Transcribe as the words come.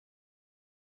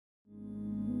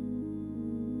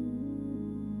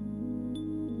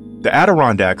The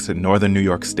Adirondacks in northern New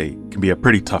York State can be a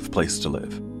pretty tough place to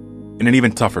live, and an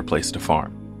even tougher place to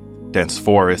farm. Dense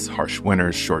forests, harsh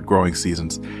winters, short growing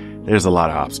seasons, there's a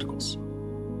lot of obstacles.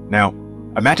 Now,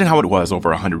 imagine how it was over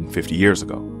 150 years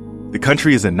ago. The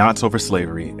country is in knots over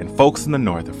slavery, and folks in the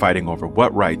North are fighting over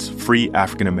what rights free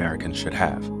African Americans should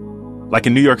have. Like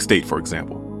in New York State, for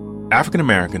example, African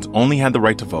Americans only had the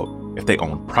right to vote if they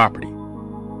owned property.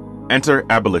 Enter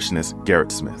abolitionist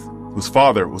Gerrit Smith, whose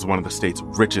father was one of the state's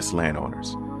richest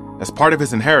landowners. As part of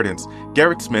his inheritance,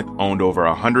 Gerrit Smith owned over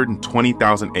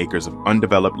 120,000 acres of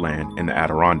undeveloped land in the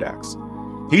Adirondacks.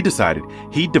 He decided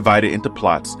he'd divide it into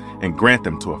plots and grant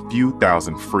them to a few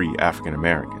thousand free African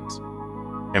Americans.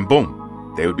 And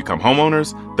boom, they would become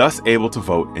homeowners, thus able to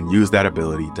vote and use that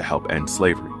ability to help end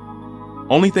slavery.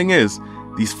 Only thing is,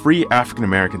 these free African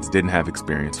Americans didn't have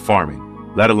experience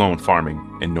farming, let alone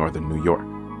farming in northern New York.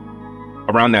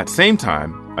 Around that same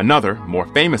time, another, more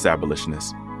famous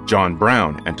abolitionist, John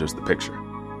Brown, enters the picture.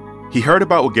 He heard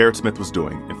about what Gerrit Smith was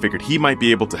doing and figured he might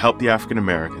be able to help the African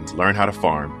Americans learn how to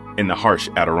farm in the harsh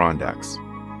Adirondacks.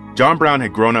 John Brown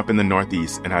had grown up in the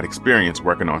Northeast and had experience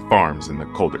working on farms in the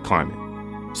colder climate.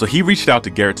 So he reached out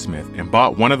to Gerrit Smith and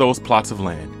bought one of those plots of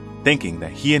land, thinking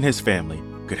that he and his family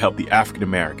could help the African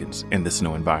Americans in this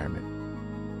new environment.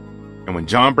 And when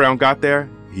John Brown got there,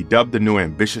 he dubbed the new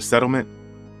ambitious settlement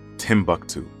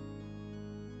Timbuktu.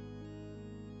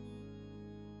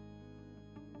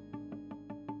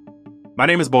 My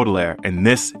name is Baudelaire, and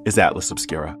this is Atlas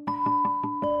Obscura,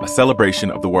 a celebration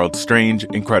of the world's strange,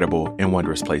 incredible, and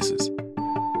wondrous places.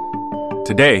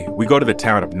 Today, we go to the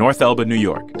town of North Elba, New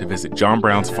York, to visit John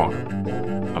Brown's farm,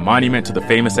 a monument to the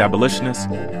famous abolitionists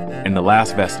and the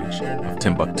last vestige of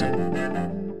Timbuktu.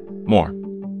 More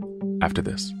after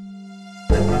this.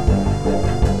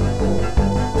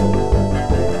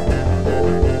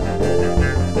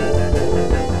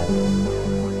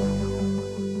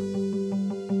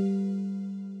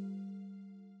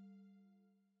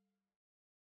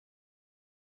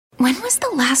 When was the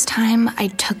last time I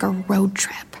took a road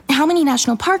trip? How many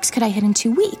national parks could I hit in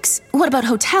 2 weeks? What about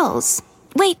hotels?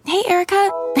 Wait, hey,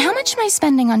 Erica, how much am I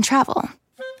spending on travel?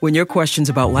 When your questions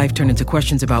about life turn into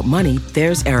questions about money,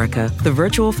 there's Erica, the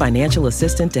virtual financial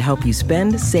assistant to help you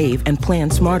spend, save, and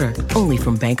plan smarter. Only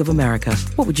from Bank of America.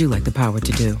 What would you like the power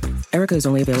to do? Erica is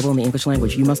only available in the English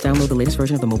language. You must download the latest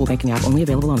version of the mobile banking app, only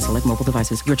available on select mobile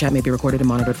devices. Your chat may be recorded and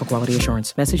monitored for quality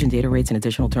assurance. Message and data rates and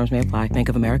additional terms may apply. Bank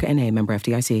of America N.A., member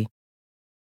FDIC.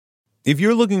 If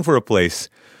you're looking for a place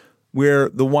where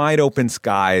the wide open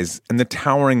skies and the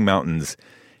towering mountains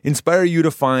inspire you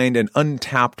to find an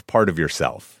untapped part of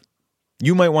yourself,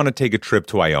 you might want to take a trip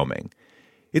to Wyoming.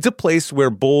 It's a place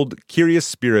where bold, curious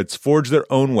spirits forge their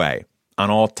own way on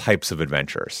all types of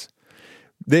adventures.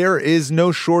 There is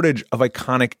no shortage of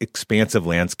iconic, expansive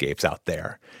landscapes out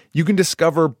there. You can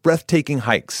discover breathtaking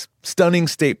hikes, stunning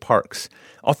state parks,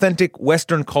 authentic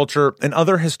Western culture, and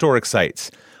other historic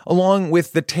sites, along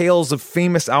with the tales of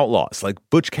famous outlaws like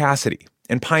Butch Cassidy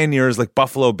and pioneers like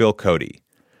Buffalo Bill Cody.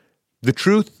 The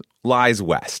truth lies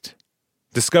west.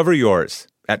 Discover yours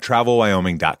at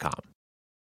TravelWyoming.com.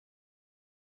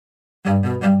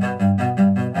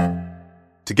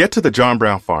 To get to the John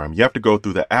Brown farm, you have to go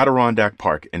through the Adirondack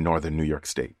Park in northern New York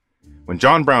State. When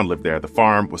John Brown lived there, the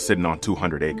farm was sitting on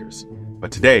 200 acres.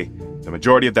 But today, the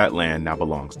majority of that land now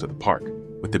belongs to the park,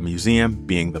 with the museum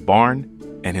being the barn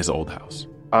and his old house.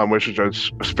 Which is a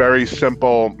very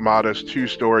simple, modest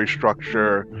two-story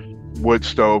structure, wood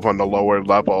stove on the lower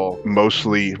level,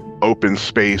 mostly open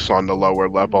space on the lower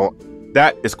level.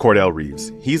 That is Cordell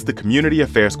Reeves. He's the Community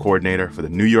Affairs Coordinator for the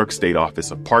New York State Office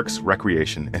of Parks,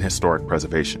 Recreation, and Historic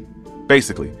Preservation.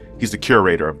 Basically, he's the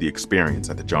curator of the experience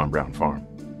at the John Brown farm.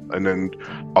 And then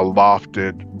a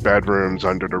lofted bedrooms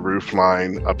under the roof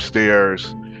line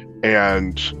upstairs.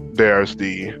 And there's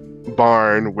the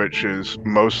barn, which is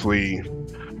mostly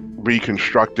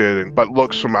reconstructed, but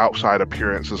looks from outside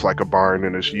appearances like a barn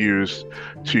and is used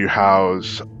to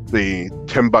house the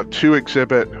Timbuktu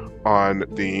exhibit on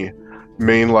the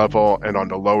main level, and on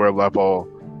the lower level,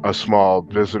 a small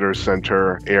visitor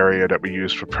center area that we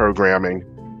use for programming.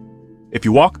 If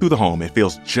you walk through the home, it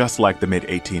feels just like the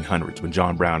mid-1800s when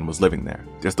John Brown was living there.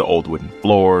 Just the old wooden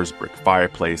floors, brick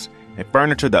fireplace, and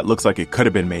furniture that looks like it could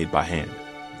have been made by hand.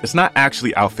 It's not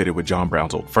actually outfitted with John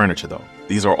Brown's old furniture, though.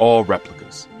 These are all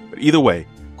replicas. But either way,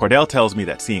 Cordell tells me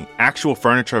that seeing actual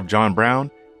furniture of John Brown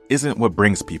isn't what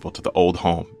brings people to the old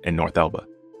home in North Elba.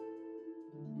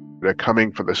 They're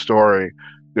coming for the story.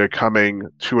 They're coming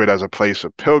to it as a place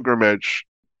of pilgrimage.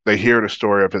 They hear the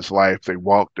story of his life. They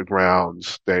walk the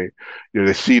grounds. They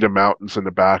see the mountains in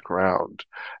the background.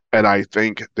 And I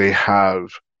think they have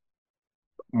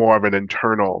more of an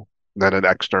internal than an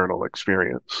external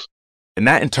experience. And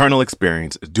that internal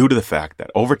experience is due to the fact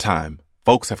that over time,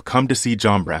 folks have come to see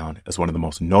John Brown as one of the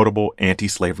most notable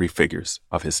anti-slavery figures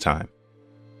of his time.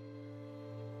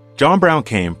 John Brown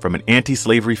came from an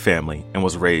anti-slavery family and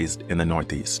was raised in the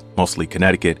Northeast, mostly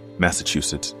Connecticut,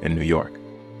 Massachusetts, and New York.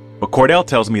 But Cordell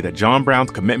tells me that John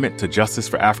Brown's commitment to justice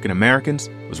for African Americans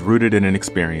was rooted in an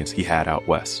experience he had out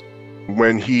west.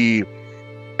 When he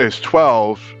is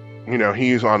 12,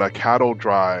 he's on a cattle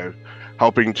drive,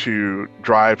 helping to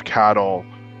drive cattle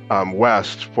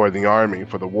west for the Army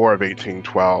for the War of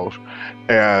 1812.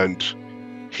 And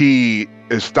he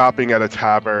is stopping at a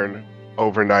tavern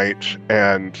overnight,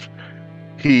 and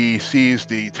he sees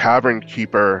the tavern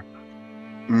keeper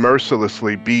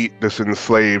mercilessly beat this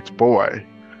enslaved boy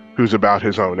who's about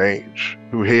his own age,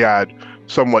 who he had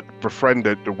somewhat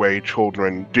befriended the way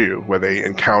children do, where they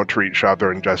encounter each other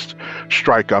and just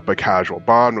strike up a casual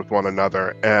bond with one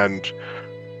another. And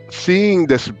seeing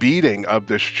this beating of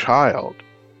this child,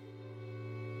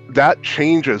 that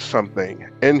changes something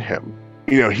in him.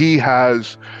 He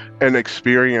has an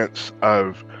experience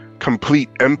of complete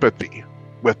empathy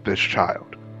with this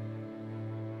child.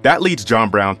 That leads John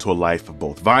Brown to a life of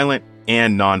both violent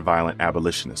and nonviolent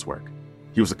abolitionist work.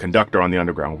 He was a conductor on the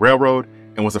Underground Railroad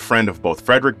and was a friend of both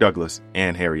Frederick Douglass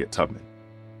and Harriet Tubman.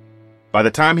 By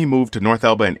the time he moved to North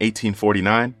Elba in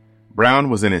 1849, Brown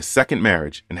was in his second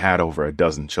marriage and had over a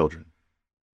dozen children.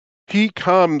 He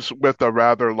comes with a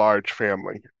rather large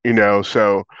family,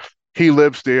 so he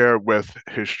lives there with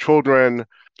his children,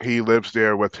 he lives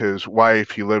there with his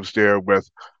wife, he lives there with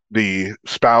the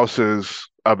spouses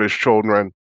of his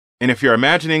children. And if you're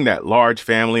imagining that large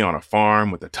family on a farm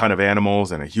with a ton of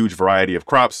animals and a huge variety of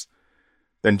crops,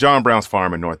 then John Brown's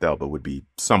farm in North Elba would be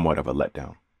somewhat of a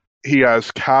letdown. He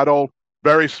has cattle,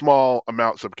 very small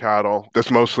amounts of cattle. That's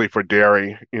mostly for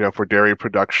dairy, for dairy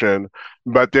production.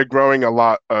 But they're growing a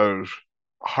lot of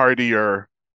hardier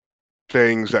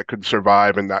things that could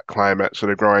survive in that climate. So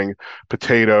they're growing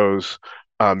potatoes,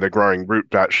 they're growing root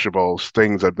vegetables,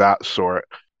 things of that sort.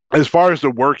 As far as the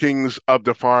workings of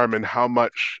the farm and how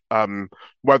much,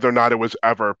 whether or not it was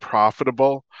ever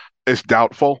profitable, is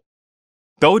doubtful.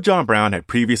 Though John Brown had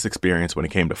previous experience when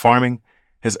it came to farming,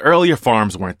 his earlier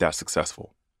farms weren't that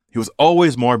successful. He was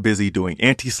always more busy doing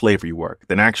anti-slavery work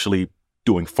than actually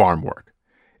doing farm work.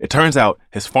 It turns out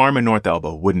his farm in North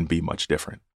Elba wouldn't be much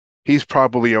different. He's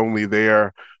probably only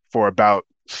there for about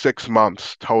 6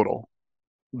 months total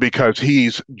because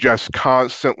he's just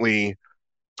constantly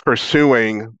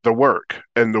pursuing the work,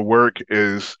 and the work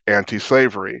is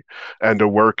anti-slavery, and the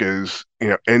work is,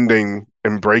 ending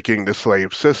and breaking the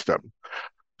slave system.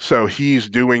 So he's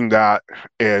doing that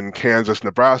in Kansas,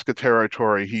 Nebraska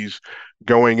territory. He's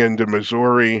going into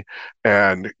Missouri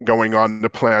and going on the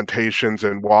plantations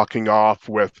and walking off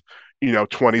with,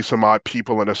 20 some odd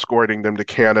people and escorting them to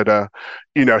Canada.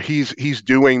 He's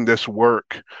doing this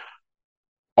work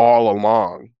all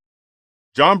along.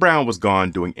 John Brown was gone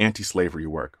doing anti-slavery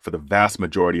work for the vast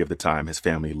majority of the time his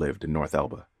family lived in North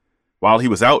Elba. While he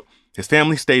was out, his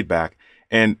family stayed back,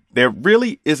 and there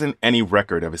really isn't any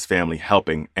record of his family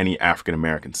helping any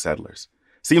African-American settlers.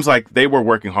 Seems like they were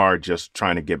working hard just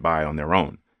trying to get by on their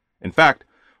own. In fact,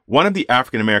 one of the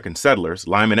African-American settlers,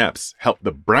 Lyman Epps, helped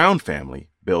the Brown family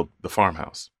build the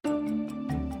farmhouse.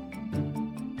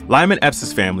 Lyman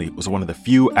Epps' family was one of the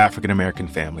few African-American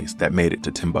families that made it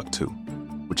to Timbuktu,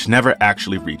 which never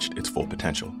actually reached its full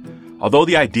potential. Although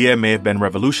the idea may have been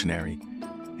revolutionary,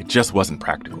 it just wasn't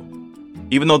practical.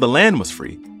 Even though the land was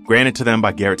free, granted to them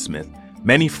by Gerrit Smith,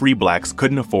 many free blacks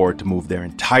couldn't afford to move their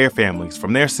entire families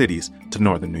from their cities to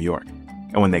northern New York.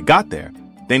 And when they got there,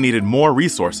 they needed more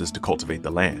resources to cultivate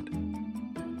the land.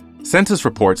 Census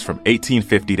reports from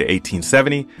 1850 to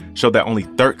 1870 showed that only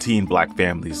 13 black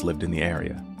families lived in the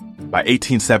area. By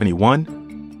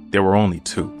 1871, there were only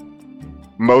 2.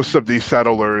 Most of these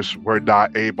settlers were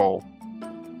not able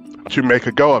to make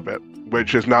a go of it,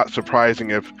 which is not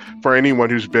surprising if for anyone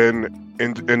who's been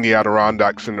in the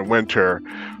Adirondacks in the winter,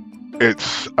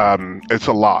 it's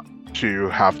a lot to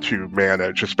have to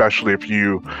manage, especially if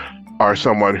you are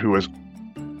someone who is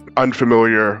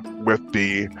unfamiliar with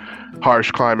the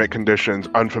harsh climate conditions,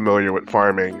 unfamiliar with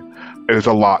farming. It is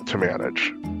a lot to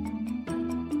manage.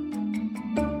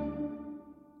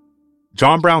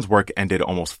 John Brown's work ended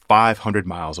almost 500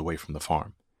 miles away from the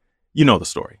farm. You know the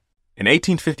story. In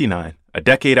 1859, a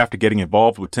decade after getting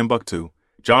involved with Timbuktu,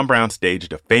 John Brown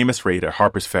staged a famous raid at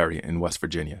Harper's Ferry in West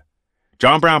Virginia.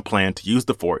 John Brown planned to use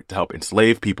the fort to help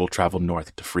enslaved people travel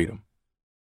north to freedom.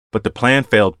 But the plan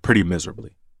failed pretty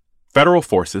miserably. Federal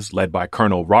forces, led by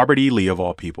Colonel Robert E. Lee of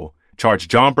all people, charged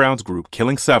John Brown's group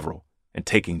killing several and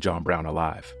taking John Brown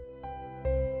alive.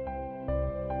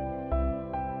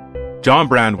 John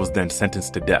Brown was then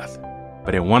sentenced to death,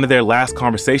 but in one of their last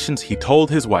conversations, he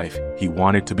told his wife he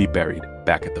wanted to be buried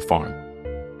back at the farm.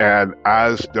 And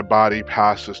as the body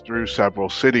passes through several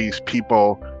cities,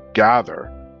 people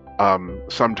gather.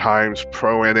 Sometimes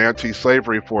pro and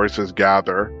anti-slavery forces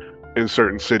gather in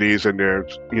certain cities, and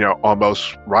there's,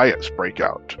 almost riots break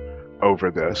out over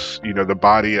this. The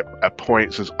body at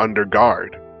points is under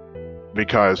guard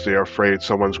because they're afraid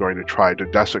someone's going to try to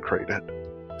desecrate it.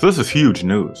 So this is huge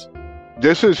news.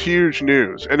 This is huge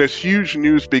news, and it's huge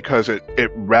news because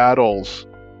it rattles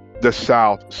the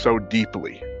South so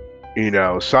deeply.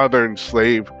 Southern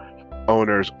slave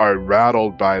owners are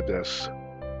rattled by this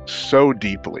so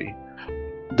deeply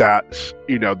that,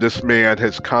 this man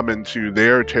has come into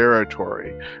their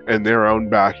territory and their own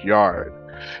backyard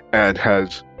and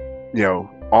has,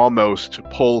 almost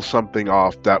pulled something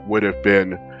off that would have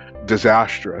been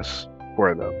disastrous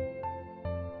for them.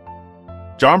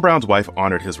 John Brown's wife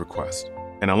honored his request,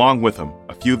 and along with him,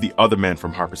 a few of the other men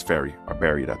from Harper's Ferry are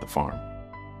buried at the farm.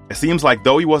 It seems like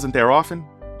though he wasn't there often,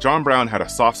 John Brown had a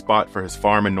soft spot for his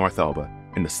farm in North Elba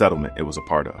and the settlement it was a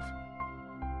part of.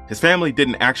 His family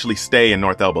didn't actually stay in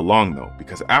North Elba long, though,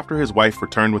 because after his wife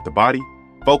returned with the body,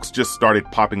 folks just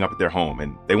started popping up at their home,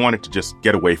 and they wanted to just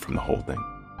get away from the whole thing.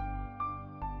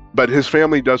 But his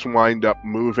family does wind up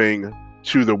moving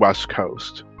to the West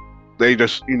Coast. They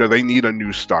just, they need a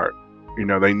new start.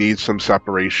 They need some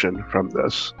separation from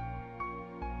this.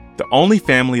 The only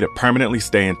family to permanently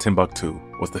stay in Timbuktu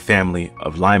was the family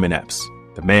of Lyman Epps,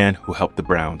 the man who helped the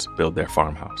Browns build their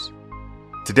farmhouse.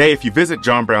 Today, if you visit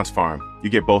John Brown's farm, you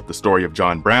get both the story of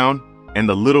John Brown and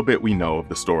the little bit we know of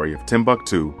the story of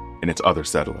Timbuktu and its other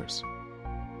settlers.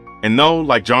 And though,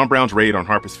 like John Brown's raid on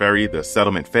Harper's Ferry, the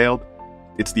settlement failed,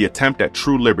 it's the attempt at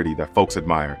true liberty that folks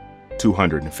admire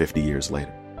 250 years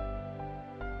later.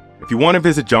 If you want to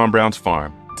visit John Brown's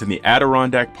farm, it's in the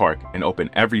Adirondack Park and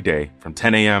open every day from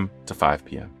 10 a.m. to 5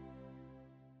 p.m.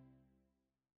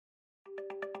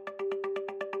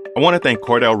 I want to thank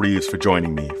Cordell Reeves for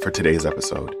joining me for today's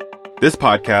episode. This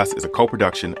podcast is a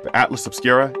co-production of Atlas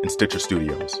Obscura and Stitcher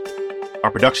Studios.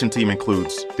 Our production team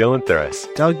includes Dylan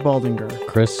Thuras, Doug Baldinger,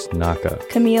 Chris Naka,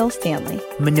 Camille Stanley,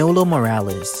 Manolo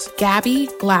Morales, Gabby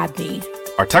Gladney.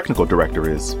 Our technical director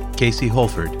is Casey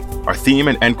Holford. Our theme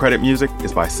and end credit music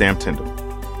is by Sam Tyndall.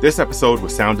 This episode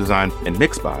was sound designed and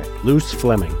mixed by Luce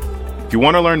Fleming. If you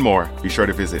want to learn more, be sure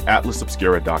to visit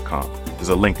atlasobscura.com. There's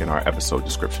a link in our episode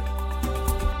description.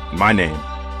 My name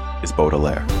is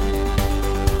Baudelaire.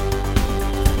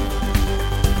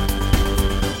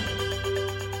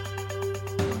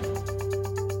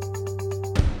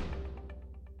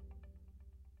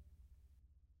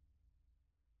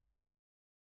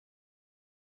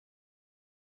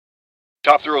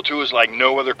 Top Thrill 2 is like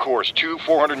no other course. 2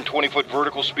 420-foot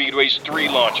vertical speedways, 3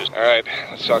 launches. All right,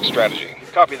 let's talk strategy.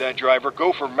 Copy that, driver.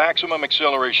 Go for maximum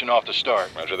acceleration off the start.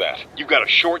 Roger that. You've got a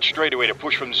short straightaway to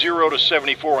push from 0 to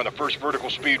 74 on the first vertical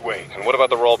speedway. And what about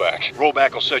the rollback?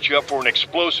 Rollback will set you up for an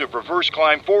explosive reverse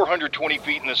climb 420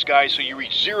 feet in the sky so you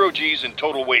reach 0 G's in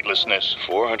total weightlessness.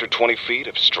 420 feet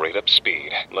of straight-up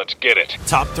speed. Let's get it.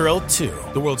 Top Thrill 2,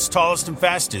 the world's tallest and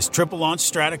fastest triple-launch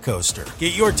stratocoaster.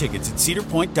 Get your tickets at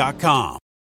cedarpoint.com.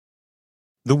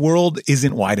 The world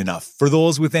isn't wide enough for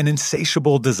those with an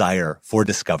insatiable desire for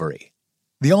discovery.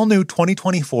 The all-new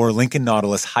 2024 Lincoln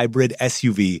Nautilus Hybrid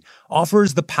SUV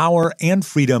offers the power and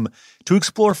freedom to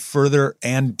explore further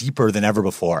and deeper than ever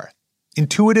before.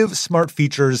 Intuitive, smart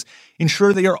features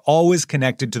ensure that you're always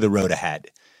connected to the road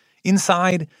ahead.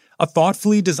 Inside, a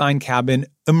thoughtfully designed cabin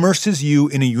immerses you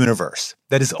in a universe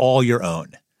that is all your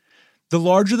own. The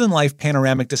larger-than-life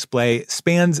panoramic display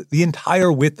spans the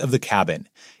entire width of the cabin.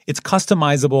 It's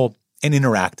customizable and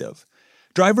interactive.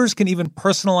 Drivers can even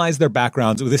personalize their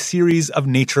backgrounds with a series of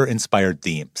nature-inspired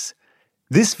themes.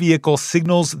 This vehicle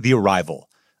signals the arrival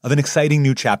of an exciting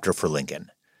new chapter for Lincoln.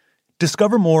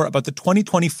 Discover more about the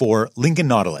 2024 Lincoln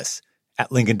Nautilus at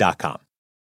Lincoln.com.